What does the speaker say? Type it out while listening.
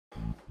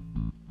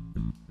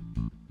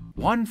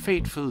One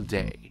fateful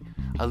day,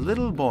 a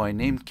little boy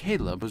named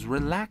Caleb was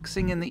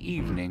relaxing in the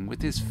evening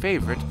with his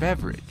favorite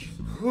beverage.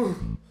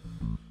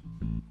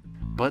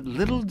 But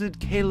little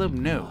did Caleb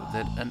know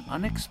that an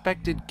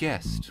unexpected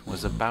guest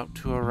was about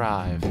to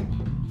arrive.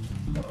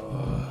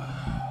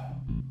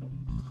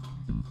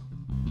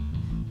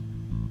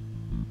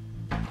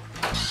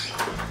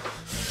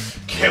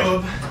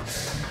 Caleb?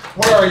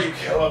 Where are you,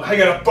 Caleb? I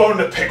got a bone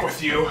to pick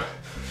with you.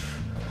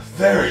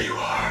 There you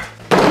are.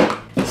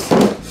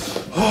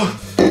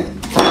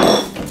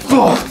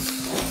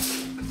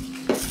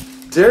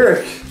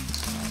 Derek,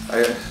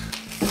 I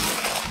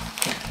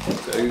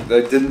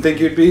didn't think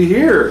you'd be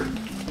here.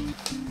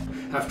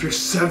 After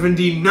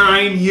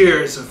 79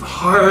 years of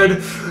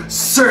hard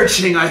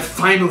searching, I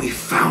finally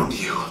found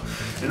you.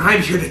 And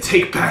I'm here to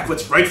take back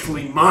what's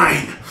rightfully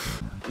mine.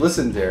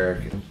 Listen,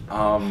 Derek,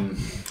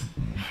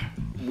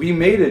 we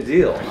made a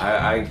deal.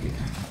 I'm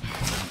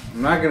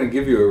not gonna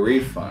give you a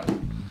refund.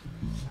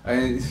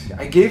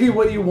 I gave you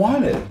what you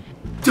wanted.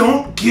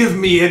 Don't give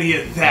me any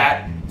of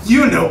that.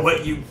 You know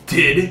what you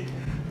did.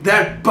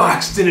 That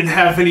box didn't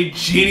have any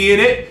genie in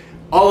it.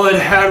 All it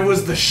had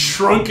was the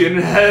shrunken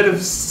head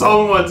of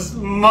someone's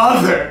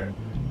mother.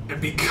 And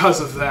because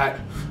of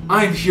that,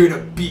 I'm here to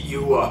beat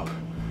you up.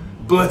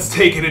 But let's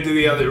take it into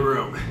the other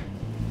room.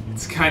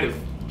 It's kind of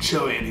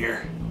chilly in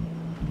here.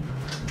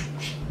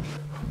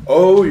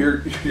 Oh,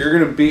 you're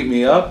gonna beat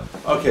me up?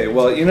 Okay,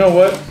 well, you know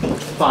what?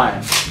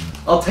 Fine.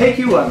 I'll take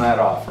you on that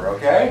offer,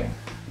 okay?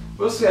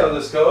 We'll see how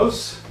this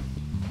goes.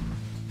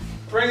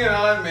 Bring it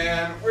on,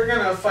 man. We're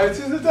gonna fight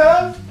to the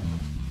death.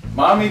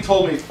 Mommy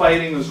told me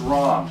fighting was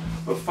wrong,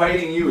 but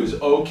fighting you is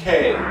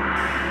okay.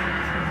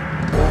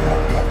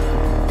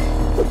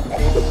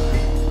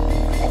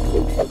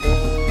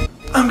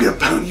 I'm gonna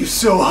pound you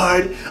so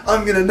hard,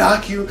 I'm gonna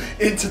knock you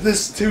into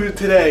this tube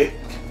today.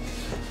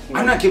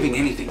 I'm not giving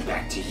anything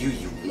back to you,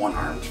 you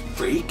one-armed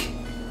freak.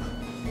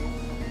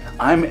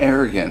 I'm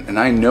arrogant, and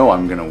I know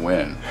I'm gonna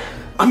win.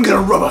 I'm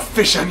gonna rub a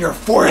fish on your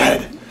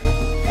forehead.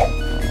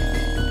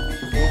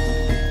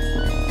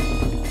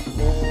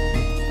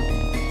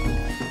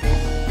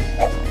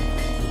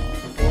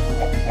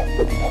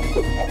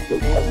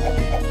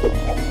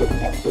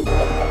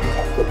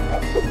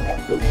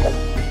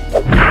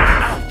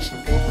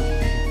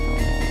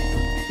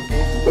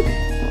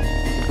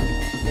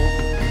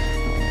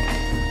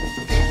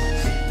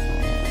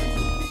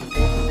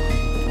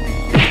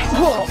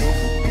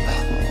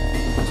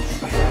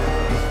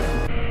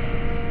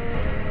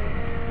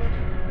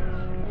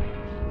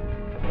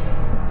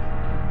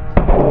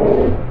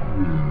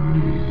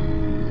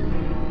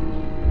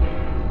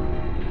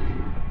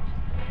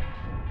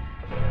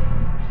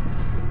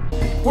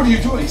 What are you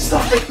doing?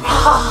 Stop it!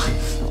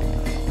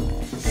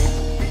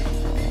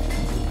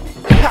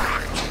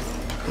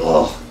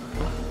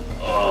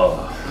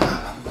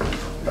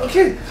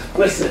 Okay,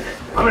 listen.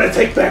 I'm gonna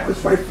take back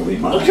what's rightfully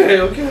mine.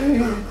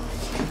 Okay.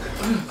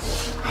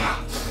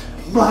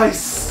 My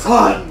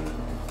son!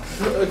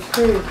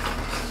 Okay.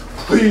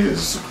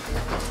 Please,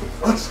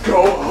 let's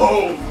go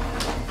home.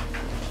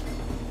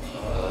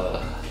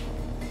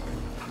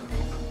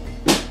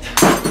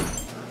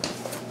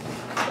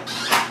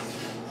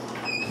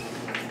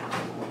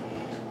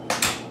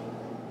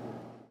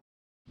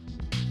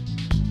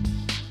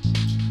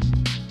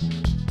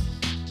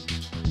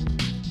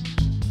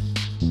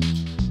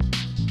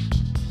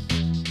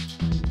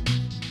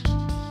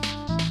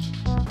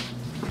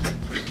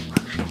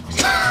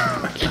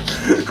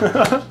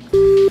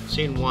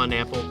 Scene 1,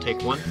 Apple,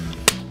 take 1.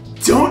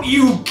 Don't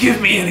you give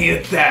me any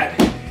of that.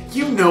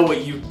 You know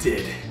what you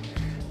did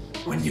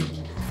when you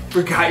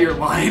forgot your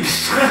line.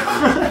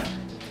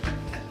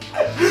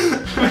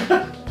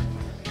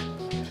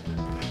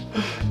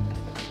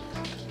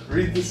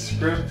 Read the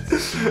script.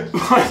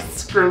 What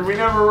script? We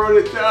never wrote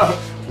it down.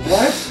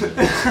 What?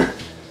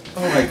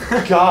 Oh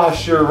my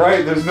gosh, you're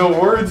right. There's no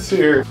words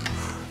here.